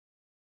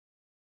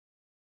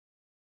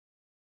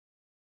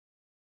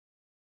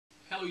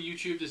Hello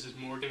YouTube, this is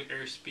Morgan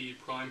Airspeed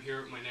Prime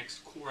here with my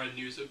next Korra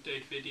news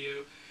update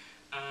video.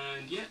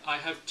 And yeah, I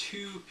have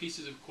two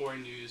pieces of Korra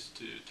news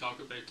to talk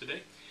about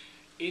today.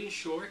 In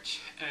short,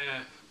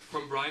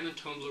 from Brian and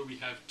Tumblr we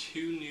have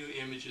two new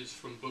images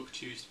from Book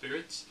 2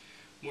 Spirits.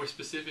 More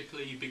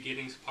specifically,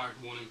 Beginnings Part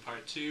 1 and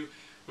Part 2,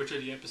 which are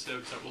the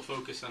episodes that will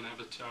focus on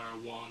Avatar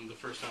 1, the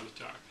first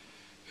Avatar.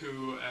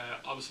 Who,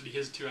 obviously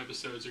his two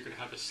episodes are going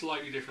to have a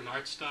slightly different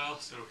art style,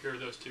 so here are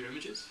those two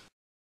images.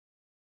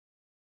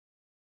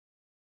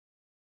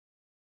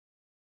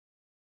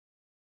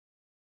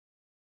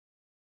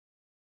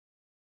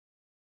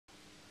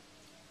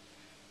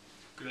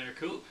 They're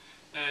cool.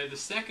 The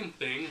second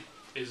thing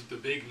is the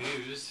big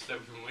news that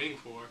we've been waiting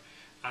for,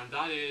 and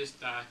that is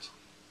that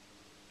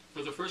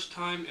for the first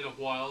time in a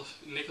while,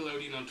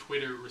 Nickelodeon on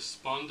Twitter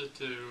responded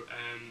to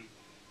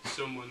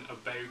someone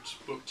about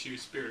Book 2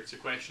 Spirits, a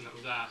question that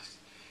was asked.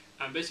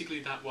 And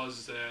basically that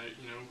was,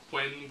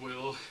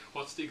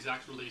 what's the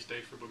exact release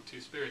date for Book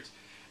 2 Spirits?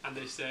 And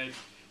they said,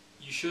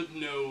 you should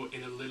know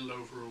in a little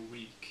over a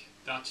week.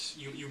 That's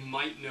you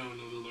might know in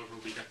a little over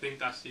a week. I think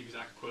that's the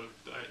exact quote.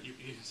 You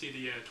can see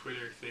the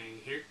Twitter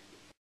thing here.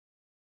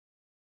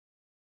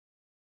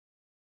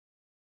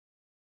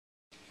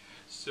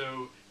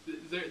 So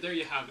there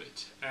you have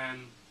it.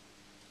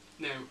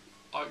 Now,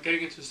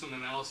 getting into some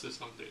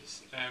analysis on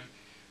this.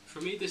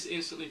 For me, this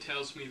instantly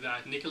tells me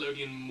that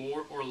Nickelodeon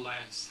more or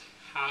less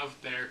have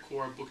their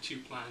Korra Book 2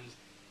 plans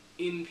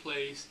in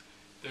place.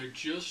 They're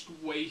just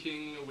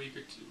waiting a week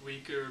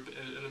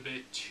and a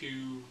bit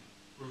to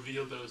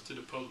reveal those to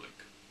the public,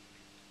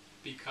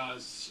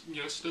 because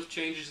stuff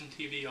changes in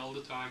TV all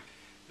the time.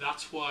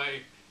 That's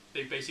why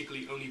they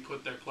basically only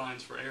put their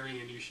plans for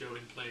airing a new show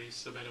in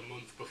place about a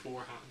month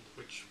beforehand,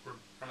 which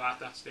we're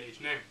at that stage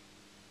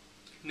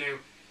now.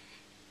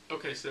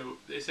 Okay, so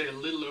they say a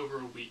little over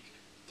a week.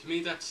 To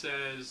me that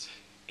says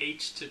 8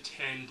 to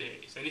 10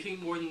 days. Anything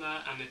more than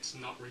that and it's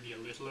not really a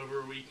little over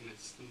a week, and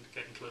it's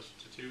getting closer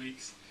to 2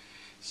 weeks.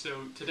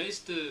 So today's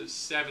the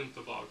 7th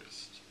of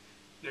August.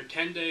 Now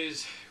 10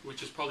 days,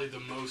 which is probably the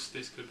most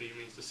this could be,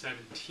 means the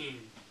 17th.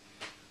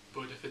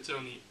 But if it's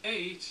only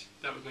 8,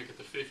 that would make it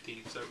the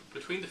 15th. So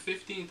between the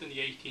 15th and the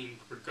 18th,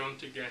 we're going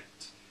to get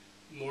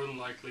more than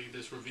likely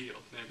this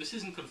revealed. Now this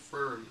isn't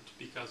confirmed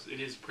because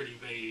it is pretty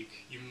vague.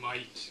 You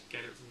might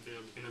get it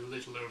revealed in a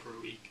little over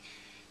a week.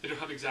 They don't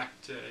have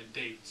exact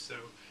dates, so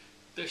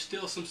there's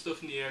still some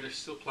stuff in the air. They're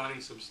still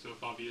planning some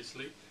stuff,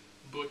 obviously.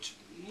 But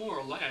more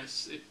or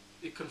less,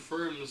 it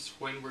confirms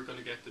when we're going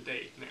to get the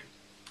date now.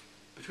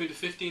 Between the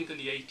 15th and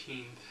the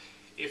 18th,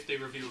 if they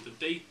reveal the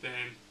date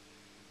then,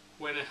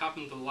 when it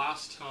happened the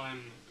last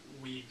time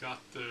we got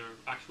the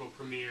actual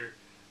premiere,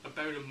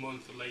 about a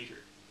month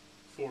later,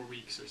 4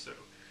 weeks or so.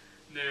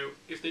 Now,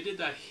 if they did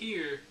that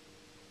here,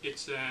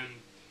 it's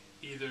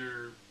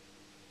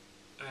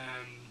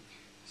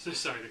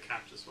sorry, the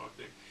cat just walked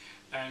in.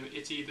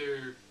 It's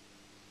either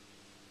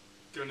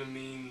going to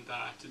mean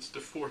that it's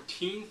the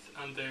 14th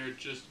and they're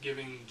just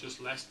giving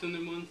just less than a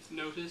month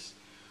notice,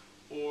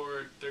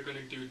 or they're going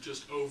to do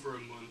just over a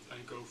month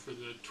and go for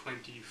the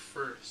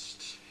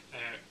 21st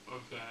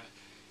of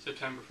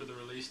September for the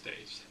release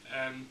date.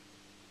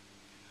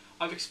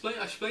 I've explained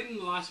in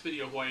the last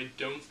video why I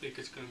don't think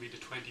it's going to be the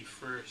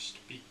 21st,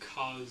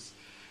 because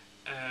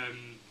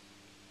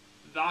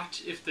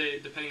that, if they,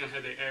 depending on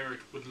how they air it,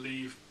 would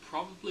leave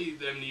probably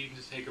them needing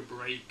to take a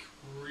break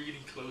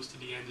really close to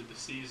the end of the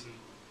season,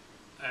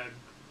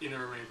 in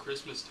or around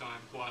Christmas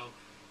time. While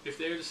if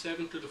they're the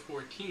 7th or the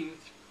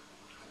 14th,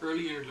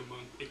 earlier in the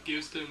month, it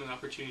gives them an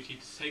opportunity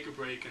to take a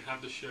break and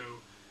have the show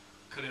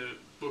kind of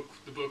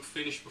book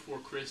finished before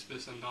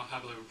Christmas and not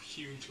have a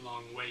huge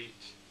long wait.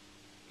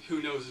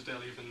 Who knows if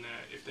they'll even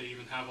if they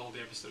even have all the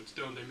episodes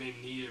done. They may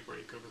need a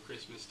break over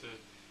Christmas to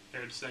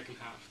air the second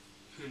half.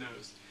 Who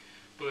knows?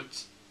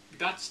 But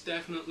that's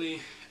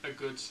definitely a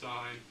good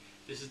sign.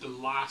 This is the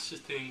last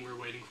thing we're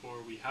waiting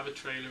for. We have a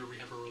trailer, we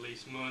have a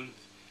release month,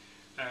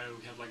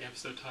 we have like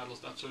episode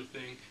titles, that sort of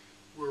thing.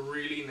 We're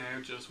really now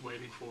just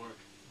waiting for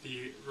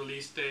the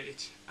release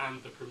date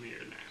and the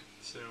premiere now.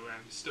 So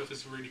stuff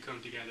is really come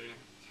together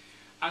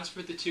now. As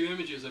for the two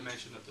images I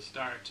mentioned at the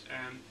start,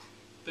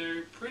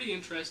 they're pretty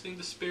interesting.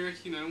 The spirit,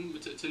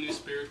 it's a new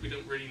spirit. We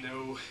don't really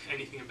know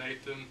anything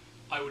about them.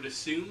 I would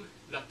assume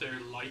that they're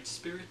light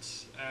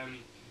spirits,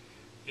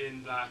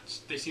 in that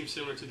they seem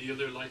similar to the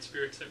other light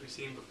spirits that we've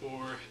seen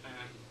before.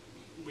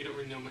 We don't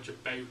really know much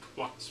about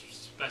what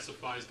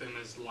specifies them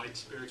as light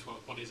spirits,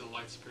 what is a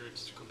light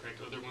spirit compared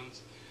to other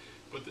ones,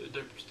 but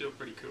they're still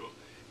pretty cool.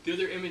 The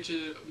other image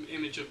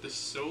of the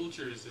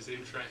soldiers is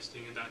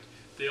interesting in that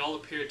they all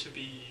appear to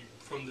be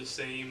from the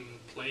same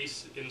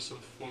place in some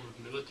form of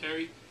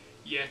military,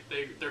 yet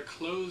their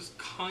clothes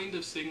kind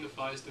of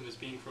signifies them as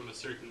being from a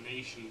certain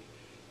nation,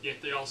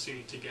 yet they all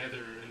seem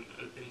together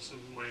in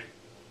some way.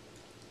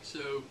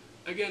 So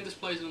again, this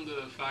plays on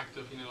the fact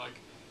of,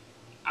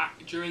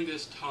 during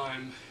this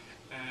time,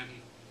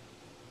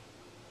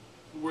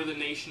 were the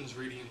nations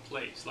really in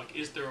place? Like,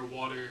 is there a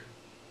water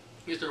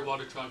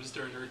tribe? Is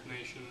there an earth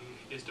nation?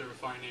 Is there a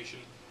fire nation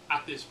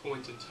at this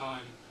point in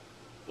time?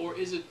 Or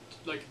is it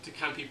like,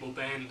 can people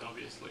bend?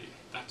 Obviously,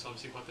 that's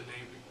obviously what the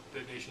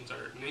nations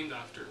are named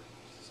after.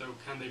 So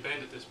can they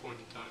bend at this point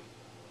in time?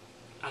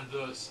 And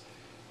thus,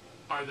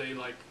 are they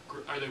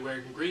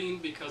wearing green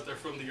because they're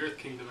from the Earth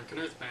Kingdom and can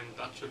Earth bend?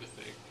 That sort of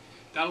thing.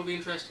 That will be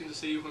interesting to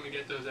see when we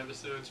get those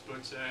episodes.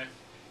 But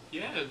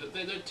yeah,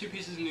 they're two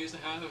pieces of news I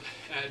have.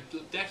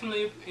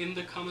 Definitely in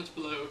the comments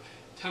below,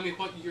 tell me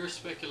what your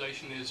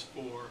speculation is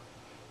for.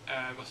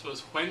 I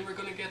suppose when we're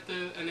going to get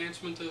the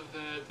announcement of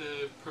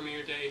the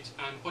premiere date,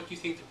 and what you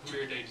think the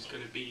premiere date is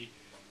going to be.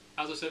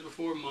 As I said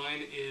before,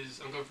 mine is,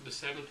 I'm going for the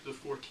 7th to the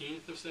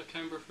 14th of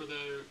September for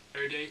the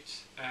air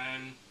date,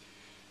 and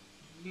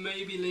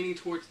maybe leaning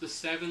towards the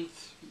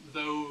 7th,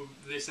 though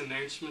this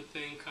announcement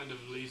thing kind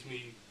of leads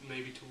me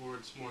maybe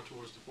more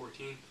towards the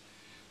 14th.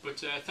 But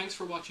thanks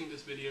for watching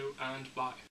this video, and bye.